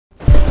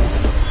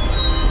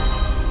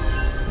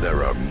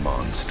There are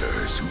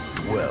monsters who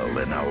dwell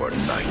in our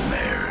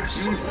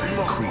nightmares.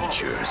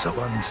 Creatures of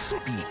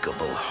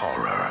unspeakable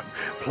horror,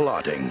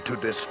 plotting to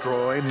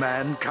destroy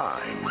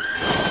mankind.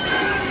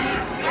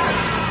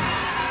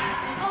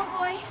 Oh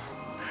boy.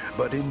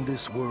 But in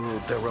this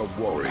world, there are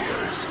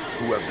warriors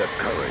who have the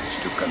courage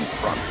to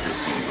confront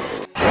this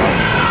evil.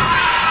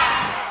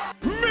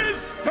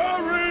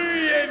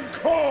 Mystery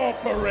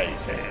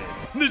Incorporated!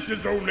 This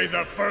is only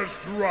the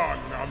first rung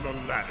on the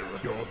ladder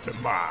of your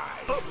demise.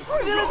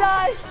 We're gonna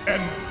die!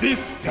 And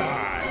this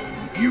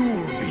time,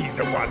 you'll be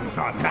the ones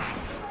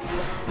unmasked.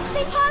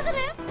 Stay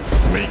positive.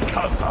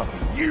 Because of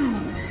you,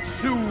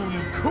 soon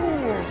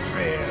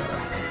Coolsville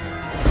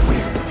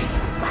will be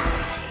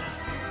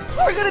mine.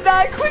 We're gonna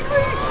die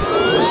quickly!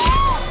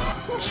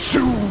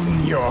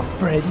 Soon your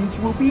friends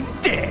will be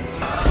dead.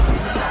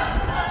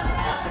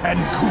 And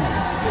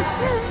Coolsville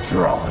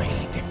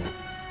destroyed.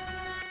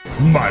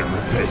 My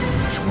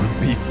revenge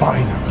will be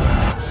final.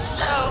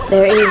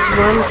 There is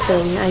one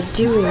thing I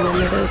do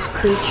remember those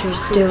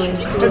creatures doing.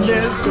 And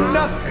there's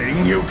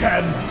nothing you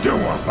can do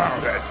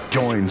about it.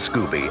 Join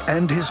Scooby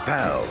and his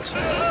pals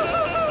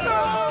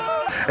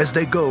as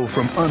they go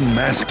from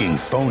unmasking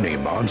phony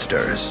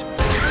monsters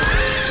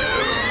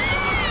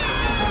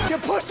You're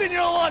pushing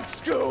your luck,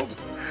 Scoob!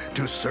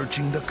 to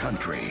searching the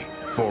country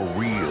for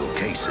real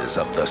cases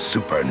of the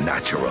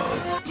supernatural.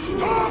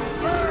 Stop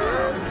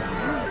them!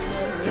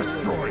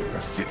 Destroy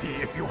the city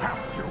if you have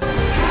to.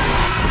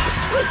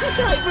 This is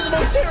tied for the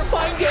most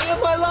terrifying day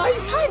of my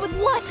life! Tied with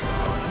what?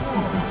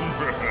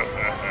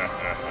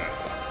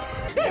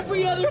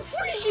 Every other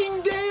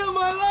freaking day of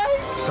my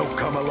life! So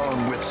come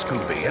along with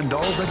Scooby and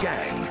all the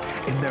gang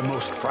in their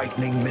most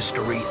frightening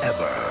mystery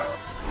ever.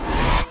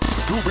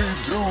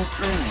 Scooby-Doo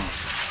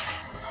 2.